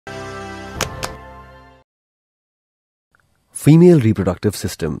Female reproductive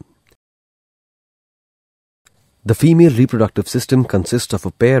system. The female reproductive system consists of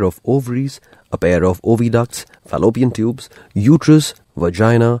a pair of ovaries, a pair of oviducts, fallopian tubes, uterus,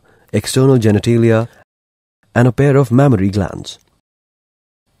 vagina, external genitalia, and a pair of mammary glands.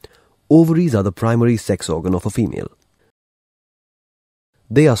 Ovaries are the primary sex organ of a female.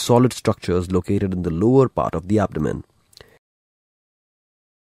 They are solid structures located in the lower part of the abdomen.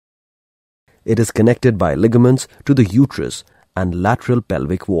 It is connected by ligaments to the uterus and lateral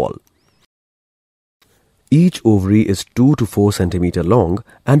pelvic wall. Each ovary is 2 to 4 cm long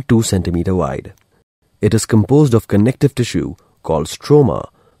and 2 cm wide. It is composed of connective tissue called stroma,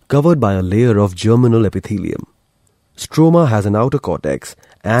 covered by a layer of germinal epithelium. Stroma has an outer cortex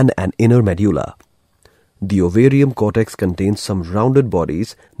and an inner medulla. The ovarium cortex contains some rounded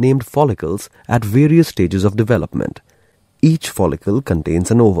bodies named follicles at various stages of development. Each follicle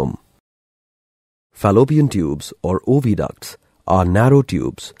contains an ovum. Fallopian tubes or oviducts are narrow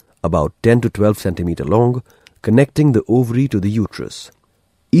tubes about 10 to 12 cm long connecting the ovary to the uterus.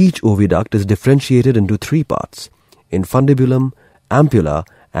 Each oviduct is differentiated into 3 parts: infundibulum, ampulla,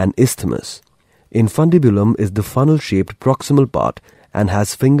 and isthmus. Infundibulum is the funnel-shaped proximal part and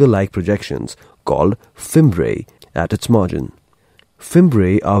has finger-like projections called fimbriae at its margin.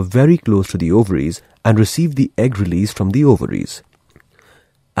 Fimbriae are very close to the ovaries and receive the egg release from the ovaries.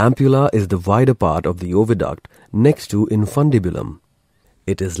 Ampulla is the wider part of the oviduct next to infundibulum.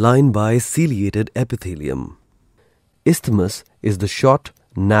 It is lined by ciliated epithelium. Isthmus is the short,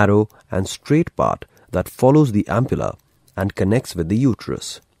 narrow, and straight part that follows the ampulla and connects with the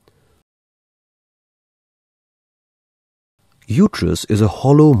uterus. Uterus is a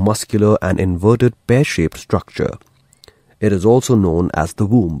hollow, muscular, and inverted pear-shaped structure. It is also known as the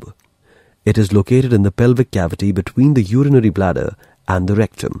womb. It is located in the pelvic cavity between the urinary bladder and the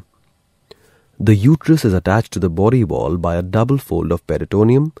rectum. The uterus is attached to the body wall by a double fold of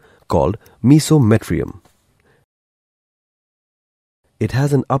peritoneum called mesometrium. It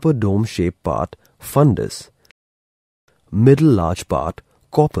has an upper dome-shaped part, fundus, middle large part,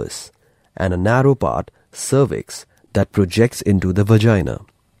 corpus, and a narrow part, cervix, that projects into the vagina.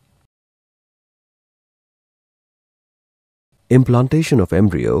 Implantation of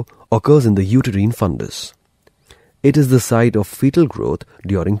embryo occurs in the uterine fundus. It is the site of fetal growth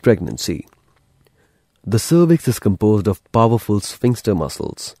during pregnancy. The cervix is composed of powerful sphincter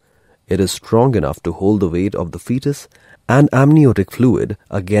muscles. It is strong enough to hold the weight of the fetus and amniotic fluid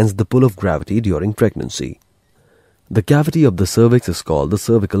against the pull of gravity during pregnancy. The cavity of the cervix is called the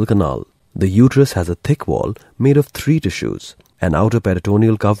cervical canal. The uterus has a thick wall made of 3 tissues: an outer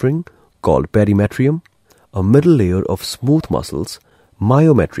peritoneal covering called perimetrium, a middle layer of smooth muscles,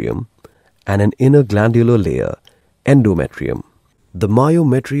 myometrium, and an inner glandular layer, endometrium. The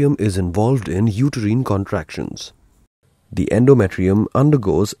myometrium is involved in uterine contractions. The endometrium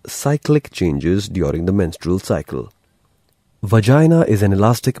undergoes cyclic changes during the menstrual cycle. Vagina is an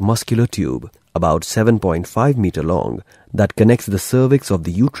elastic muscular tube about 7.5 meter long that connects the cervix of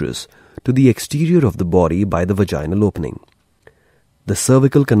the uterus to the exterior of the body by the vaginal opening. The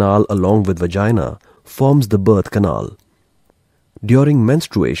cervical canal along with vagina forms the birth canal. During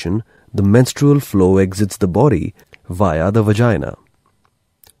menstruation, the menstrual flow exits the body via the vagina.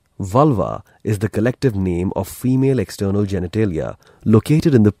 Vulva is the collective name of female external genitalia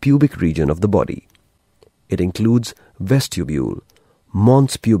located in the pubic region of the body. It includes vestibule,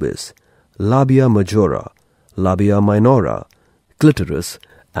 mons pubis, labia majora, labia minora, clitoris,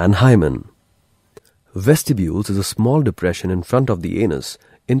 and hymen. Vestibules is a small depression in front of the anus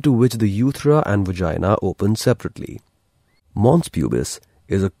into which the urethra and vagina open separately. Mons pubis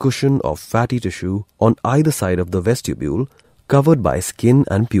is a cushion of fatty tissue on either side of the vestibule covered by skin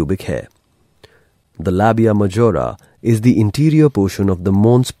and pubic hair. The labia majora is the interior portion of the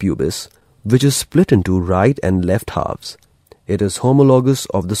mons pubis, which is split into right and left halves. It is homologous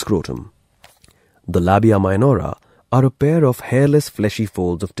of the scrotum. The labia minora are a pair of hairless fleshy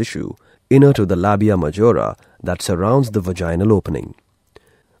folds of tissue inner to the labia majora that surrounds the vaginal opening.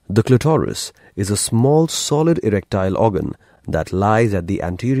 The clitoris is a small solid erectile organ that lies at the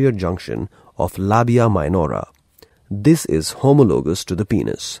anterior junction of labia minora. This is homologous to the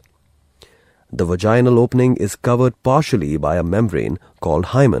penis. The vaginal opening is covered partially by a membrane called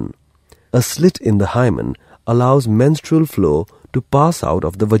hymen. A slit in the hymen allows menstrual flow to pass out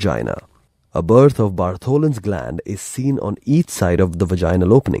of the vagina. A birth of Bartholin's gland is seen on each side of the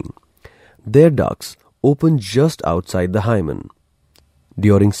vaginal opening. Their ducts open just outside the hymen.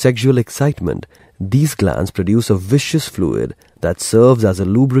 During sexual excitement, these glands produce a viscous fluid that serves as a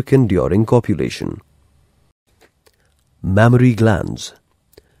lubricant during copulation. Mammary glands.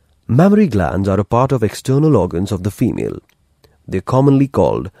 Mammary glands are a part of external organs of the female. They are commonly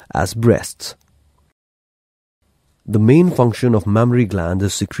called as breasts. The main function of mammary glands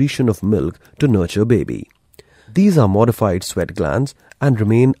is secretion of milk to nurture baby. These are modified sweat glands and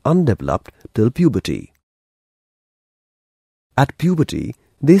remain undeveloped till puberty. At puberty,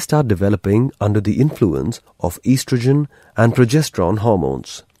 they start developing under the influence of estrogen and progesterone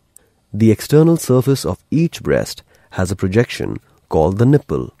hormones. The external surface of each breast has a projection called the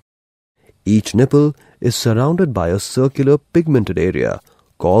nipple. Each nipple is surrounded by a circular pigmented area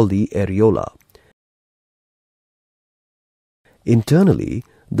called the areola. Internally,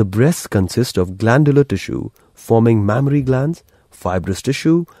 the breasts consist of glandular tissue forming mammary glands, fibrous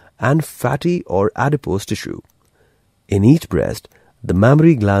tissue, and fatty or adipose tissue. In each breast, the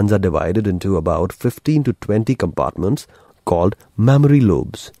mammary glands are divided into about 15 to 20 compartments called mammary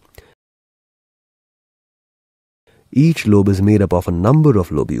lobes. Each lobe is made up of a number of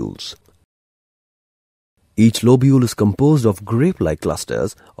lobules. Each lobule is composed of grape-like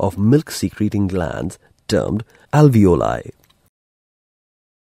clusters of milk-secreting glands termed alveoli.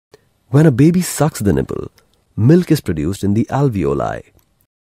 When a baby sucks the nipple, milk is produced in the alveoli.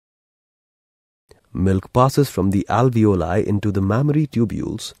 Milk passes from the alveoli into the mammary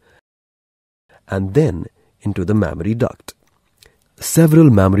tubules and then into the mammary duct. Several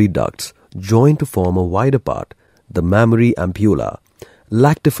mammary ducts join to form a wider part, the mammary ampulla,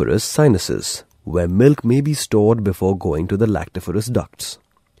 lactiferous sinuses, where milk may be stored before going to the lactiferous ducts.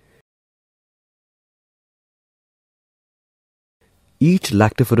 Each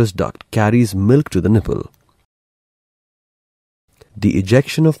lactiferous duct carries milk to the nipple. The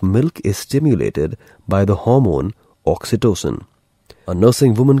ejection of milk is stimulated by the hormone oxytocin. A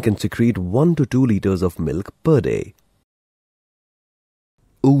nursing woman can secrete 1 to 2 liters of milk per day.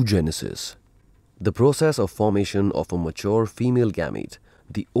 Oogenesis. The process of formation of a mature female gamete,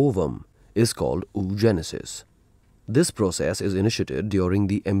 the ovum, is called oogenesis. This process is initiated during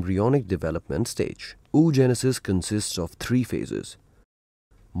the embryonic development stage. Oogenesis consists of 3 phases: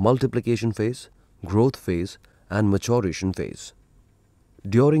 multiplication phase, growth phase, and maturation phase.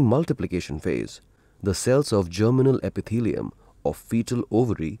 During multiplication phase, the cells of germinal epithelium of fetal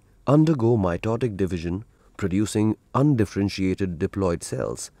ovary undergo mitotic division, producing undifferentiated diploid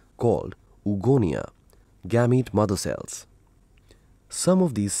cells called oogonia, gamete mother cells. Some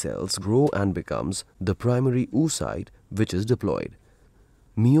of these cells grow and becomes the primary oocyte, which is diploid.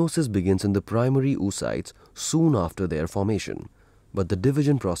 Meiosis begins in the primary oocytes soon after their formation, but the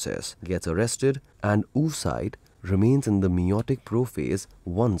division process gets arrested and oocyte remains in the meiotic prophase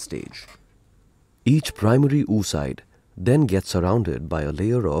 1 stage. Each primary oocyte then gets surrounded by a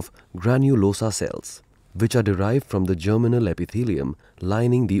layer of granulosa cells, which are derived from the germinal epithelium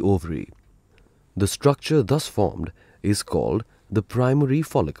lining the ovary. The structure thus formed is called the primary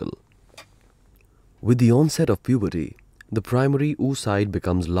follicle. With the onset of puberty, the primary oocyte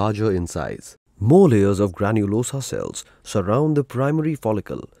becomes larger in size. More layers of granulosa cells surround the primary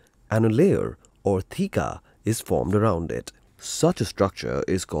follicle, and a layer or theca is formed around it. Such a structure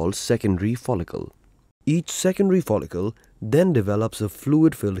is called secondary follicle. Each secondary follicle then develops a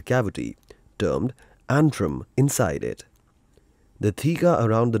fluid-filled cavity termed antrum inside it. The theca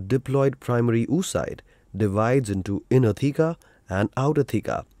around the diploid primary oocyte divides into inner theca and outer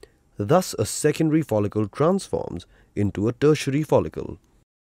theca. Thus, a secondary follicle transforms into a tertiary follicle.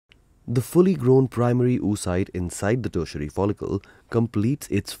 The fully grown primary oocyte inside the tertiary follicle completes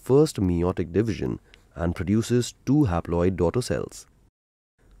its first meiotic division and produces 2 haploid daughter cells.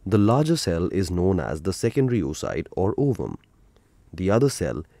 The larger cell is known as the secondary oocyte or ovum. The other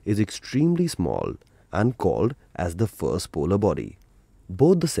cell is extremely small and called as the first polar body.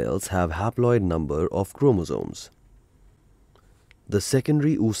 Both the cells have haploid number of chromosomes. The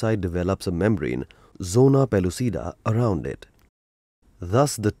secondary oocyte develops a membrane, zona pellucida, around it.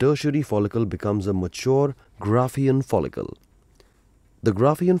 Thus, the tertiary follicle becomes a mature Graafian follicle. The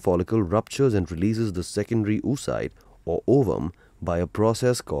Graafian follicle ruptures and releases the secondary oocyte or ovum by a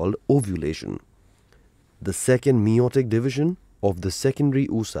process called ovulation. The second meiotic division of the secondary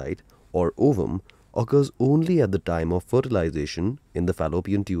oocyte or ovum occurs only at the time of fertilization in the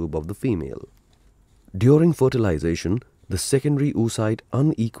fallopian tube of the female. During fertilization, the secondary oocyte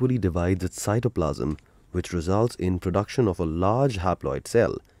unequally divides its cytoplasm, which results in production of a large haploid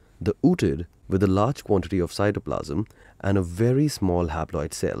cell, the ooted, with a large quantity of cytoplasm, and a very small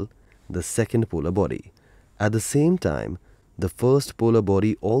haploid cell, the second polar body. At the same time, the first polar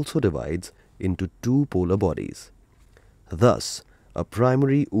body also divides into 2 polar bodies. Thus, a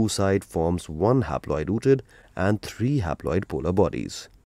primary oocyte forms 1 haploid ooted and 3 haploid polar bodies.